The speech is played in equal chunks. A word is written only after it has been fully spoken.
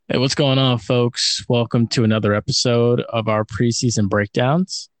Hey, what's going on, folks? Welcome to another episode of our preseason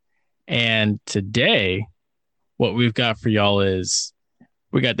breakdowns. And today, what we've got for y'all is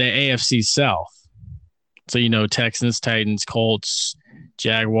we got the AFC South. So, Texans, Titans, Colts,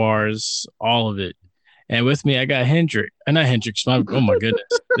 Jaguars, all of it. And with me, I got Hendrick. Not Hendricks. Oh my goodness.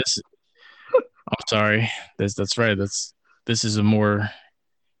 I'm sorry. That's right. This is a more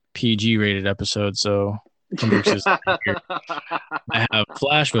PG rated episode. So Hendricks is not here. I have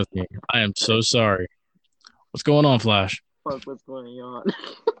Flash with me. I am so sorry. What's going on, Flash? Fuck, what's going on?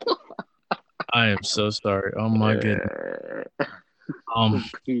 I am so sorry. Oh my goodness. Um,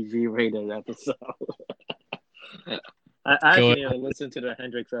 PG rated episode. I go actually listened to the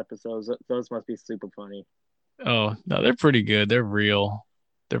Hendrix episodes. Those must be super funny. Oh no, they're pretty good. They're real.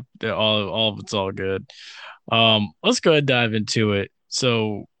 They're all of it's all good. Let's go ahead and dive into it.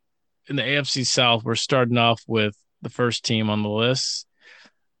 So in the AFC South, we're starting off with the first team on the list,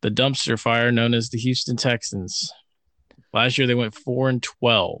 the dumpster fire known as the Houston Texans. Last year they went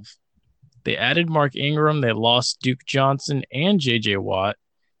 4-12. They added Mark Ingram. They lost Duke Johnson and J.J. Watt.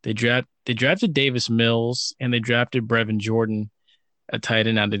 They drafted Davis Mills, and they drafted Brevin Jordan, a tight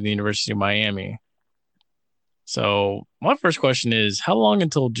end out of the University of Miami. So my first question is, how long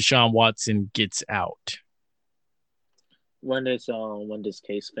until Deshaun Watson gets out? When this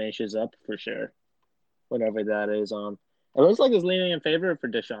case finishes up, for sure. Whatever that is. It looks like it's leaning in favor for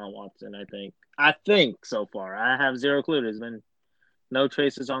Deshaun Watson. I think so far. I have zero clue. There's been no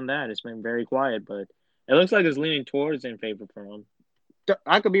traces on that. It's been very quiet, but it looks like it's leaning towards in favor for him.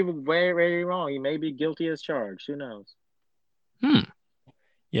 I could be very, very wrong. He may be guilty as charged. Who knows?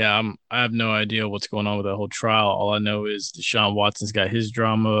 Yeah, I have no idea what's going on with the whole trial. All I know is Deshaun Watson's got his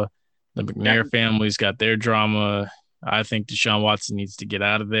drama. The McNair family's got their drama. I think Deshaun Watson needs to get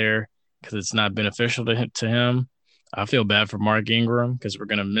out of there because it's not beneficial to him. I feel bad for Mark Ingram because we're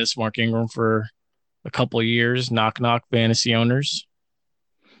going to miss Mark Ingram for a couple of years. Knock, knock, fantasy owners.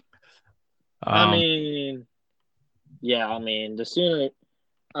 I mean, yeah, the sooner,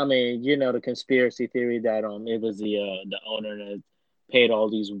 the conspiracy theory that it was the owner that paid all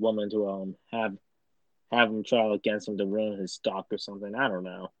these women to have him trial against him to ruin his stock or something. I don't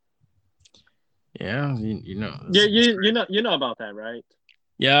know. Yeah, Yeah, you know about that, right?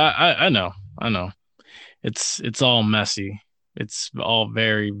 Yeah, I know. It's all messy. It's all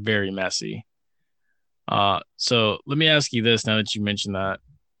very, very messy. So let me ask you this now that you mentioned that.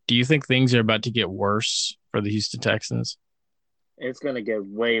 Do you think things are about to get worse for the Houston Texans? It's gonna get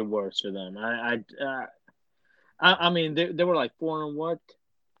way worse for them. They were like 4-what?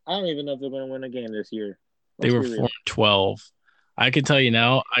 I don't even know if they're gonna win a game this year. They were 4-12. I can tell you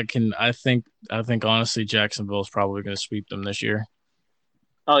now. I think honestly, Jacksonville is probably going to sweep them this year.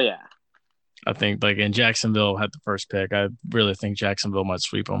 Oh yeah. I think and Jacksonville had the first pick. I really think Jacksonville might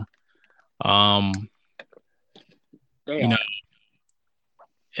sweep them.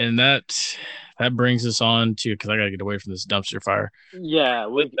 And that brings us on to, because I got to get away from this dumpster fire. Yeah,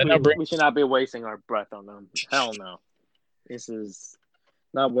 we should not be wasting our breath on them. Hell no. This is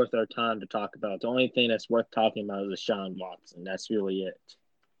not worth our time to talk about. The only thing that's worth talking about is Deshaun Watson. That's really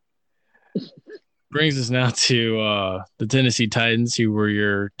it. Brings us now to the Tennessee Titans, who were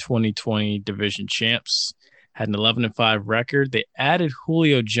your 2020 division champs, had an 11-5 record. They added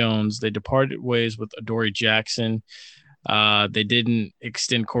Julio Jones. They departed ways with Adoree Jackson. They didn't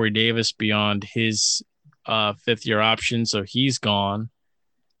extend Corey Davis beyond his fifth-year option, so he's gone.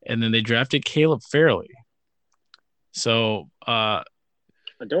 And then they drafted Caleb Farley. So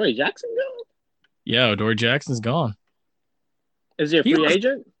Adoree Jackson gone? Yeah, Adoree Jackson's gone. Is he a free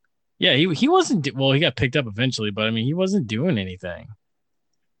agent? Yeah, he wasn't. Well, he got picked up eventually, but he wasn't doing anything.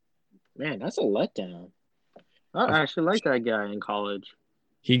 Man, that's a letdown. I actually like that guy in college.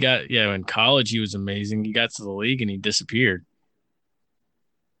 In college he was amazing. He got to the league and he disappeared.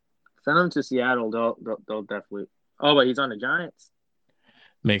 Send him to Seattle. They'll definitely. Oh, but he's on the Giants.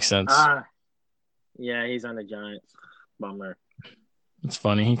 Makes sense. Yeah, he's on the Giants. Bummer. It's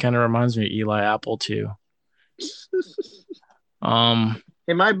funny. He kind of reminds me of Eli Apple too.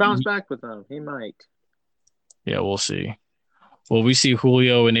 He might bounce back with them. He might. Yeah, we'll see. Will we see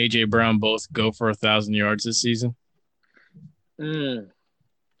Julio and AJ Brown both go for 1,000 yards this season? Mind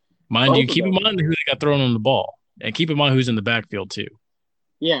you, keep in mind who they got thrown on the ball, and keep in mind who's in the backfield too.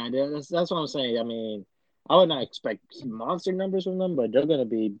 Yeah, that's what I'm saying. I would not expect monster numbers from them, but they're going to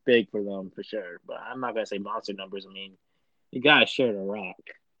be big for them for sure. But I'm not going to say monster numbers. You got to share the rock.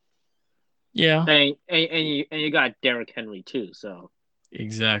 Yeah, and you got Derrick Henry too. So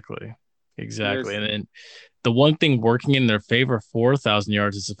exactly. And then the one thing working in their favor for 1,000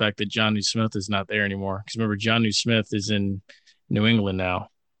 yards is the fact that Jonnu Smith is not there anymore. Because remember, Jonnu Smith is in New England now.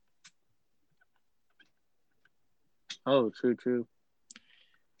 Oh, true, true.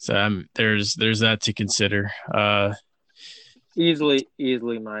 So there's that to consider. Easily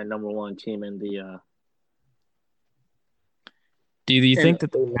my number one team in the Do you in think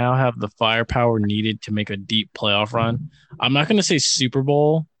that they now have the firepower needed to make a deep playoff run? I'm not going to say Super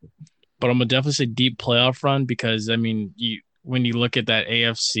Bowl, but I'm gonna definitely say deep playoff run because I mean, you when you look at that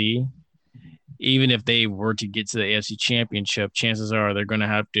AFC, even if they were to get to the AFC Championship, chances are they're going to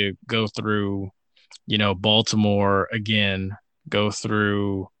have to go through, Baltimore again, go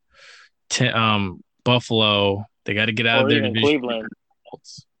through Buffalo. They got to get out of or their even division. Cleveland.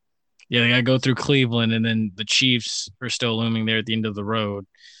 Yeah, they got to go through Cleveland, and then the Chiefs are still looming there at the end of the road.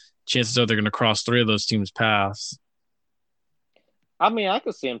 Chances are they're going to cross three of those teams' paths. I mean, I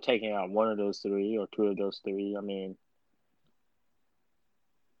could see him taking out one of those three or two of those three. I mean,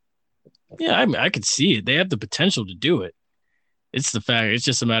 Yeah, I mean, I could see it. They have the potential to do it. It's the fact. It's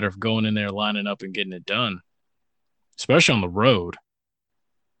just a matter of going in there, lining up, and getting it done, especially on the road.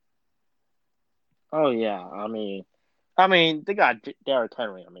 oh yeah. I mean, they got Derrick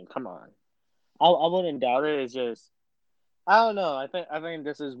Henry. I mean, come on. I wouldn't doubt it. It's just I don't know. I think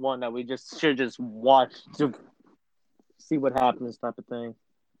this is one that we just should just watch to see what happens, type of thing.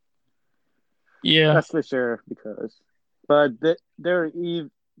 Yeah, That's for sure. But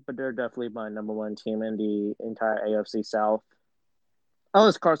they're definitely my number one team in the entire AFC South.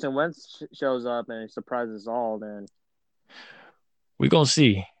 Unless Carson Wentz shows up and surprises all, then we gonna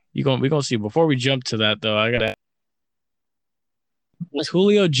see. We gonna see. Before we jump to that, though, I gotta. Was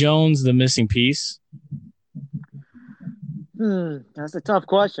Julio Jones the missing piece? that's a tough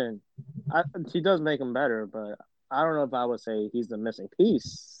question. He does make him better, but I don't know if I would say he's the missing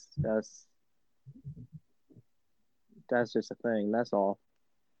piece. That's just a thing. That's all.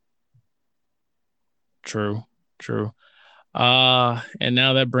 True, true. And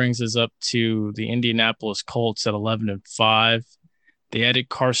now that brings us up to the Indianapolis Colts at 11-5. They added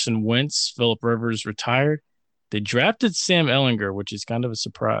Carson Wentz. Philip Rivers retired. They drafted Sam Ellinger, which is kind of a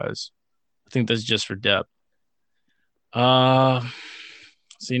surprise. I think that's just for depth. Uh,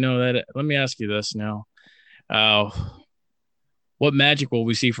 so that. Let me ask you this now. Uh, what magic will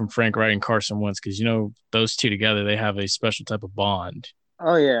we see from Frank Wright and Carson Wentz? Because those two together, they have a special type of bond.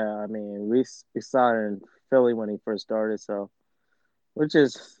 Oh yeah, I mean we saw it in Philly when he first started, so which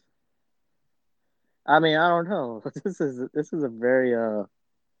is I mean I don't know. This is a very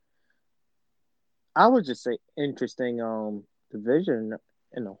I would just say interesting division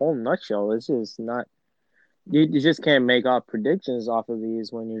in a whole nutshell. It's just not you just can't make off predictions off of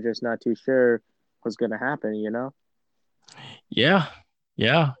these when you're just not too sure what's gonna happen, you know? Yeah,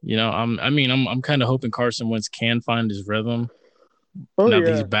 yeah. I'm kind of hoping Carson Wentz can find his rhythm Oh now that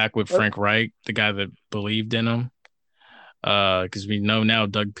he's yeah. back with Frank Wright, the guy that believed in him. Because we know now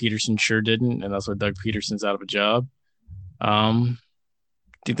Doug Peterson sure didn't, and that's why Doug Peterson's out of a job. Um,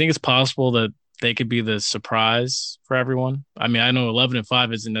 do you think it's possible that they could be the surprise for everyone? I mean, I know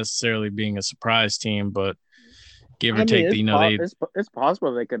 11-5 isn't necessarily being a surprise team, but give or I mean take, they. it's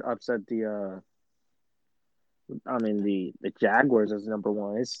possible they could upset the the Jaguars as number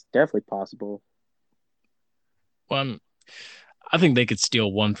one. It's definitely possible. Well, I think they could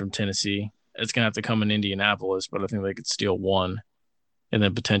steal one from Tennessee. It's gonna have to come in Indianapolis, but I think they could steal one, and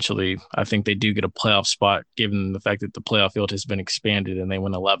then potentially, I think they do get a playoff spot, given the fact that the playoff field has been expanded and they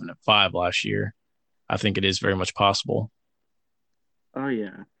went 11-5 last year. I think it is very much possible. Oh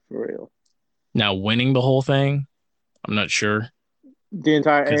yeah, for real. Now, winning the whole thing, I'm not sure The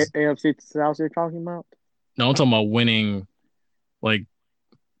entire because AFC South you're talking about? no, I'm talking about winning, like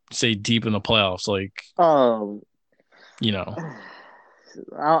say deep in the playoffs, like Oh, you know,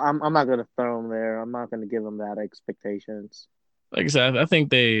 I'm not gonna throw them there. I'm not gonna give them that expectations. like I said, I think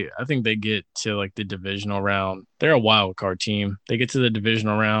they get to like the divisional round. They're a wild card team. They get to the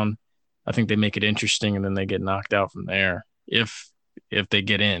divisional round. I think they make it interesting, and then they get knocked out from there if they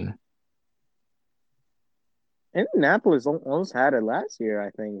get in. Indianapolis almost had it last year,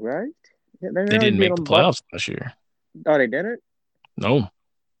 I think, right? Yeah, they They nearly didn't beat make the them, but playoffs last year. oh, they didn't. No,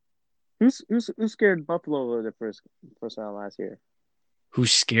 Who scared Buffalo the first round last year? who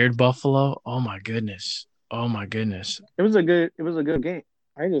scared Buffalo? Oh my goodness. Oh my goodness. It was a good game.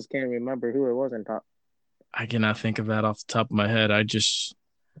 I just can't remember who it was in top. I cannot think of that off the top of my head. I just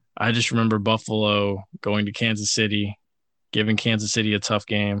remember Buffalo going to Kansas City, giving Kansas City a tough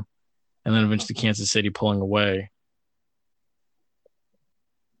game, and then eventually Kansas City pulling away.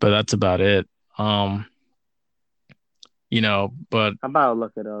 But that's about it. Um, but How about I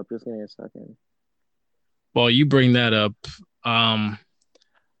look it up? Just give me a second. while you bring that up, um,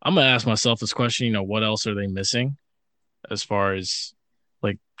 I'm gonna ask myself this question. What else are they missing as far as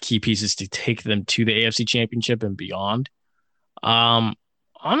like key pieces to take them to the AFC Championship and beyond. Um,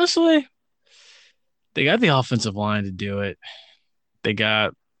 Honestly, they got the offensive line to do it. They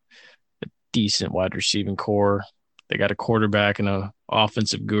got decent wide receiving core. They got a quarterback and a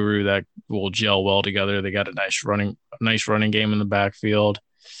offensive guru that will gel well together. They got a nice running game in the backfield.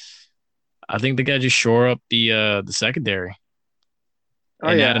 I think they got to just shore up the secondary Oh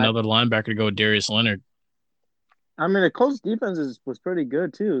and add yeah, another linebacker to go with Darius Leonard. I mean the Colts defense was pretty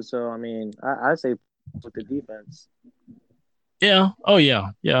good too. So I mean, I say with the defense. Yeah. Oh yeah.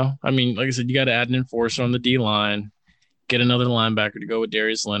 Yeah. I mean, like I said, you got to add an enforcer on the D line, get another linebacker to go with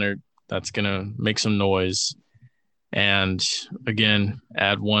Darius Leonard. That's gonna make some noise. And again,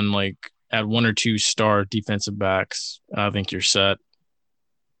 add one or two star defensive backs. I think you're set.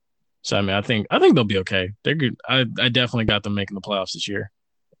 So I mean, I think they'll be okay. They're good. I definitely got them making the playoffs this year.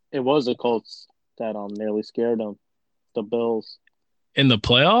 It was the Colts that nearly scared them. The Bills. In the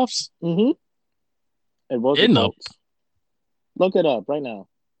playoffs? Mm-hmm. It was the In the Colts. Look it up right now.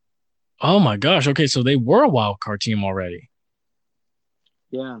 Oh my gosh. Okay, so they were a wild card team already.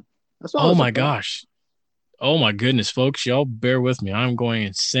 Yeah, that's why I Oh was my surprised. gosh. Oh my goodness, folks. Y'all bear with me. I'm going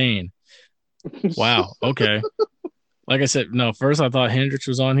insane. Wow. Okay. Like I said, no, first I thought Hendricks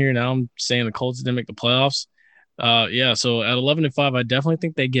was on here. Now I'm saying the Colts didn't make the playoffs. Yeah, so at 11-5, I definitely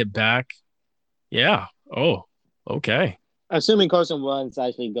think they get back. Yeah. Oh, okay. Assuming Carson Wentz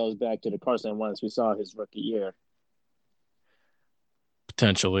actually goes back to the Carson Wentz we saw his rookie year.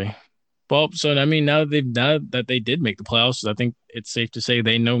 Potentially. Well, so I mean, now that they did make the playoffs, I think it's safe to say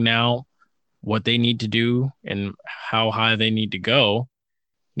they know now what they need to do and how high they need to go.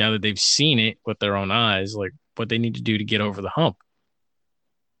 Now that they've seen it with their own eyes, like what they need to do to get over the hump.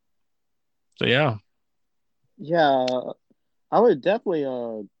 So yeah, Yeah, I would definitely.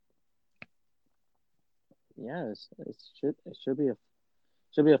 Yeah, it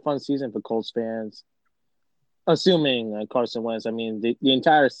should be a fun season for Colts fans. Assuming Carson Wentz. I mean, the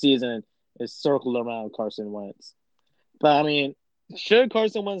entire season is circled around Carson Wentz. But I mean, should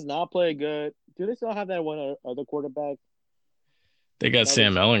Carson Wentz not play good? Do they still have that one other quarterback they got that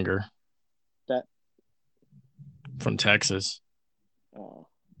Sam was Ellinger that? from Texas. Uh,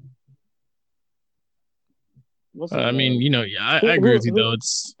 what's his I mean, name? yeah, I Who agree who with you who though.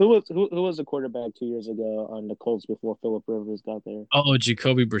 It's who was the quarterback 2 years ago on the Colts before Philip Rivers got there?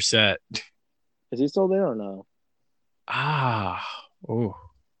 Jacoby Brissett. Is he still there or no? Ah, oh,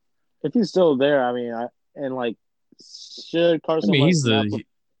 If he's still there, I mean, should I Carson mean, Wentz not play?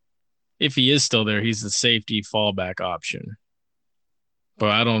 if he is still there, he's the safety fallback option. But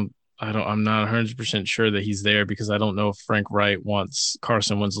I'm not 100% sure that he's there because I don't know if Frank Wright wants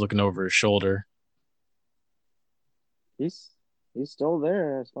Carson Wentz looking over his shoulder. He's still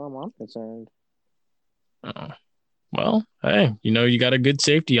there as far as I'm concerned. Uh, well, hey, you got a good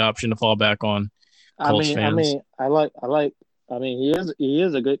safety option to fall back on, I Colts mean, I fans. mean, I like. I mean, he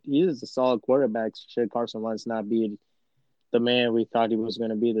is a solid quarterback. Should Carson Wentz not be the man we thought he was going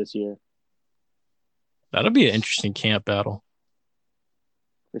to be this year, That'll be an interesting camp battle.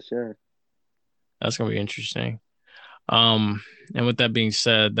 for sure. That's gonna be interesting. And with that being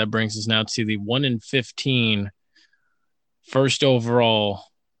said, that brings us now to the 1-15 first overall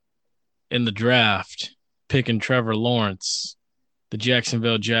in the draft, picking Trevor Lawrence, the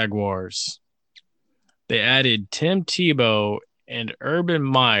Jacksonville Jaguars. They added Tim Tebow and Urban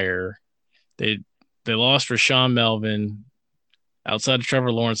Meyer. They they lost Rashawn Melvin. Outside of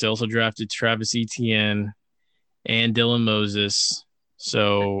Trevor Lawrence, they also drafted Travis Etienne and Dylan Moses.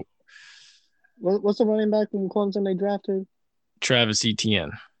 So What's the running back from Clemson they drafted? Travis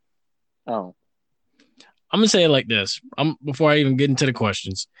Etienne. Oh, I'm gonna say it like this. Before I even get into the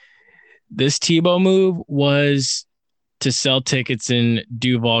questions. This Tebow move was to sell tickets in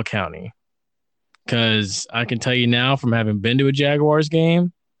Duval County. Because I can tell you now from having been to a Jaguars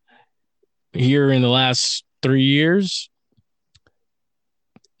game here in the last 3 years,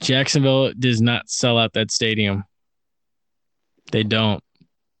 Jacksonville does not sell out that stadium. They don't.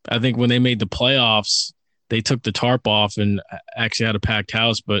 I think when they made the playoffs, they took the tarp off and actually had a packed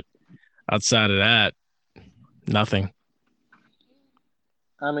house. But outside of that, nothing.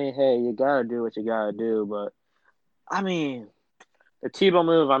 I mean, hey, you gotta do what you gotta do, but I mean, the Tebow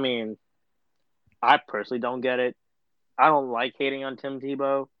move. I mean, I personally don't get it. I don't like hating on Tim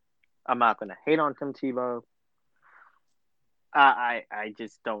Tebow. I'm not gonna hate on Tim Tebow. I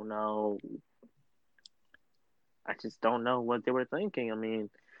just don't know. I just don't know what they were thinking. I mean,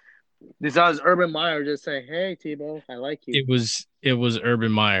 besides Urban Meyer just saying, "Hey, Tebow, I like you." It was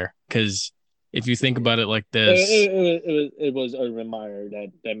Urban Meyer because if you think It, about it like it, this, it, it was Urban Meyer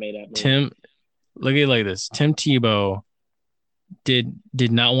that made that move. Tim, look at it like this: Tim Tebow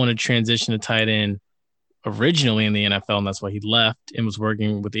did not want to transition to tight end originally in the NFL, and that's why he left and was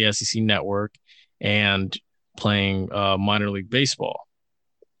working with the SEC network and playing minor league baseball.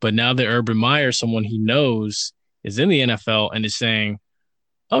 But now that Urban Meyer, someone he knows, is in the NFL and is saying,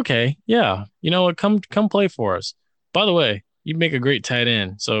 "Okay, yeah, you know what? Come play for us. By the way, you make a great tight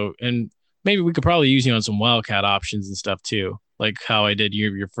end. So, and maybe we could probably use you on some wildcat options and stuff too, like how I did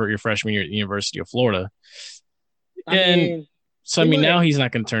your freshman year at the University of Florida." I And mean, so, I he mean, now might. he's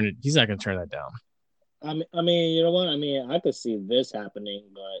not going to turn it. He's not going to turn that down. You know what? I mean, I could see this happening,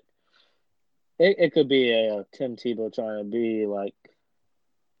 but it could be a Tim Tebow trying to be like,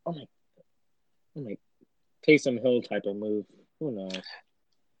 oh my, oh my, Taysom Hill type of move. Who knows?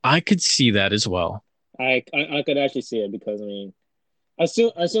 I could see that as well. I could actually see it because I mean,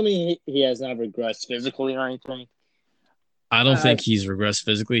 assuming he has not regressed physically or anything. I don't I think he's regressed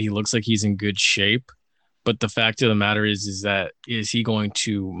physically. He looks like he's in good shape. But the fact of the matter is that is he going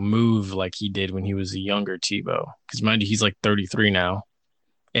to move like he did when he was a younger Tebow? Because mind you, he's like 33 now,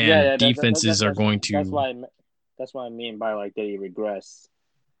 Yeah, and yeah, defenses are going that's to, why that's what I mean by like did he regress?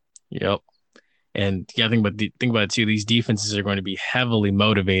 yep. And yeah, think about it too. These defenses are going to be heavily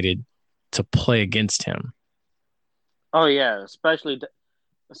motivated to play against him. Oh yeah, especially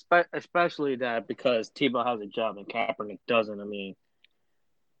that because Tebow has a job and Kaepernick doesn't. I mean,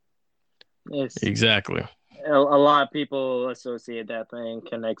 it's Exactly. a lot of people associate that thing,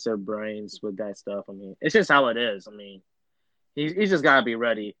 connects their brains with that stuff. I mean, it's just how it is. I mean, he's just got to be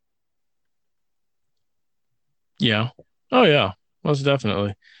ready. Yeah. Oh yeah. Most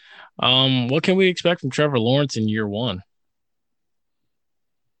definitely. What can we expect from Trevor Lawrence in year one?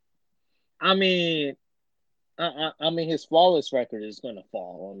 I mean, I mean, his flawless record is going to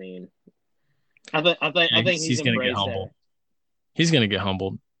fall. I mean, I Yeah, think he's he's gonna get embraced humbled. that. He's gonna get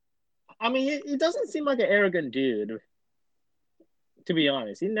humbled. I mean, he doesn't seem like an arrogant dude. To be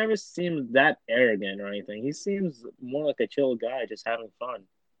honest, he never seems that arrogant or anything. He seems more like a chill guy, just having fun.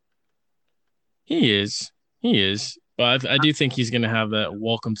 He is. He is. But I do think he's going to have that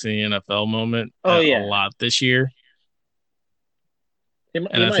welcome to the NFL moment Oh a yeah, lot this year. And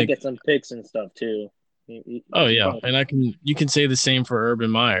he I might think, get some picks and stuff too. oh He yeah, probably and you can say the same for Urban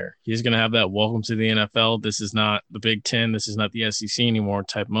Meyer. He's going to have that welcome to the NFL. This is not the Big Ten. This is not the SEC anymore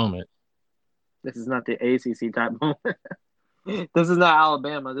type moment. this is not the ACC type moment. This is not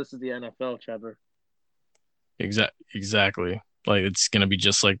Alabama. This is the NFL, Trevor. Exactly. Like it's going to be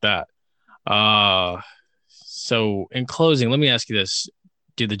just like that. So in closing, let me ask you this: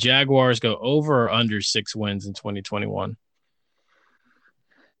 do the Jaguars go over or under 6 wins in 2021?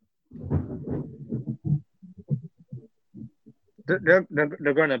 They're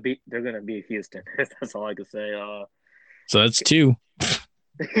gonna beat Houston. That's all I can say. So that's two.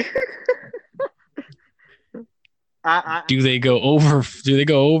 I Do they go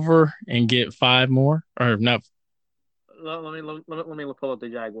over and get five more, or not? let me pull up the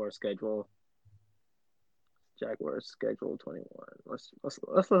Jaguar schedule. Jaguars schedule 21.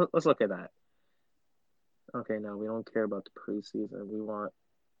 Let's look at that. Okay, no, we don't care about the preseason. We want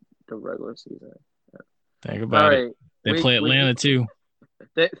the regular season. Think All about it. right, They play Atlanta too,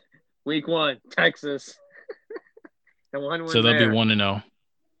 th- week one, Texas, and one so win they'll be there. 1-0.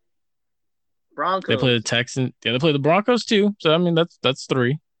 They play the Broncos, Texans. Yeah, they play the Broncos too. So I mean, that's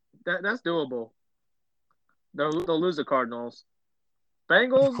three, that's doable. They'll lose the Cardinals. of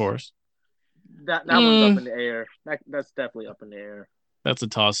Bengals, course. that one's up Mm, in the air. That's definitely up in the air. that's a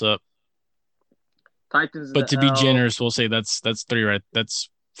toss up. Titans is But the to be L. generous, we'll say that's three, right? That's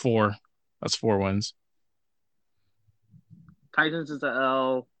four. That's 4 wins. Titans is the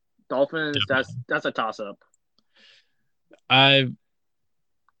L. Dolphins, Definitely. that's a toss up. I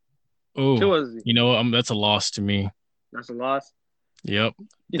oh, Tua's that's a loss to me. that's a loss. Yep.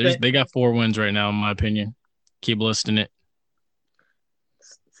 You think They got 4 wins right now, in my opinion. Keep listing it.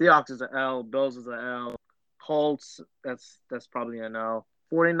 Seahawks is an L. Bills is an L. Colts, that's probably an L.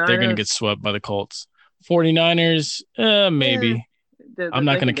 They're gonna get 49ers, swept by the Colts. 49ers, yeah, maybe. I'm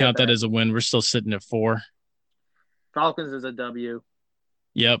not they gonna could get count that that. as a win. We're still sitting at 4. Falcons is a W.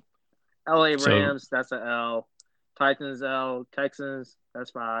 Yep. LA So Rams, that's a L. Titans L. Texans,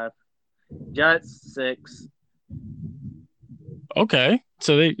 that's 5. Jets 6. okay.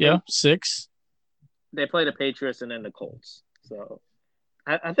 So they They 6. they play the Patriots and then the Colts. So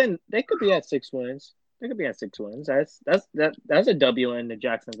I think they could be at 6 wins. They could be at 6 wins. That's a W in the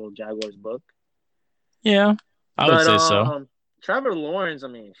Jacksonville Jaguars book. Yeah, I would But say so. Trevor Lawrence, I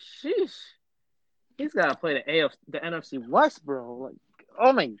mean, sheesh, he's got to play the NFC West, bro. Like,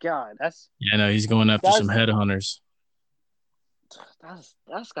 oh my God, Yeah, no, he's going after some that's headhunters.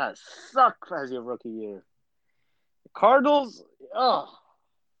 that's got to suck as your rookie year. Cardinals. Oh,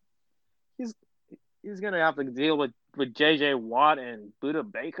 he's he's gonna have to deal with J.J. Watt and Buda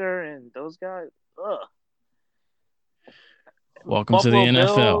Baker and those guys. Ugh. Welcome to the Buffalo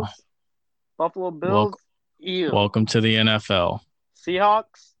NFL. Bills. Buffalo Welcome, Bills. Ew. welcome to the NFL.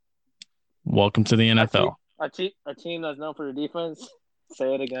 Seahawks. Welcome to the A team. NFL. A team that's known for the defense.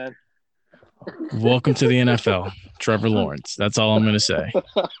 Say it again. Welcome to the NFL. Trevor Lawrence. That's all I'm going to say.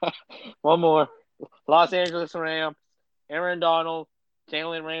 One more. Los Angeles Rams. Aaron Donald.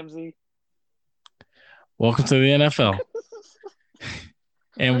 Jalen Ramsey. Welcome to the NFL.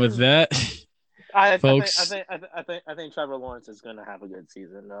 And with that, folks, I think Trevor Lawrence is going to have a good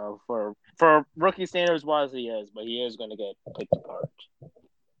season though. For rookie standards wise, he is, but he is going to get picked apart.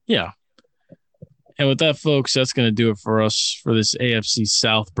 yeah. And with that, folks, that's going to do it for us for this AFC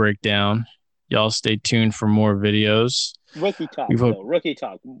South breakdown. Y'all stay tuned for more videos. Rookie talk, though. Rookie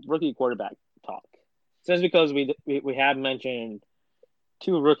talk. Rookie quarterback talk. Just because we have mentioned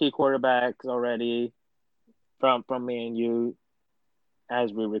two rookie quarterbacks already from me and you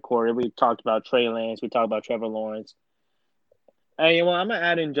as we recorded. We talked about Trey Lance. We talked about Trevor Lawrence. Hey, you know what? I'm going to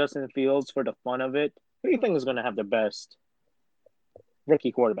add in Justin Fields for the fun of it. Who do you think is going to have the best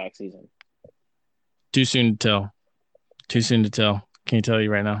rookie quarterback season? Too soon to tell. Too soon to tell. Can't tell you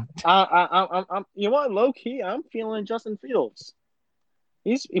right now. You know what? Low key, I'm feeling Justin Fields.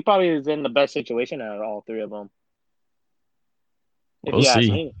 He probably is in the best situation out of all three of them. If We'll you ask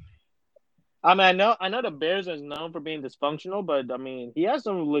see. me. I mean, I know the Bears is known for being dysfunctional, but I mean, he has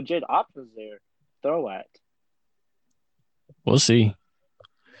some legit options there. Throw at. We'll see.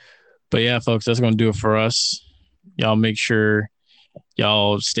 But yeah, folks, that's going to do it for us. Y'all make sure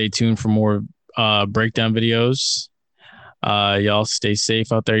y'all stay tuned for more breakdown videos. Y'all stay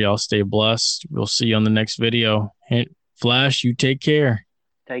safe out there. Y'all stay blessed. We'll see you on the next video. Flash, you take care.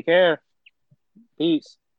 Take care. Peace.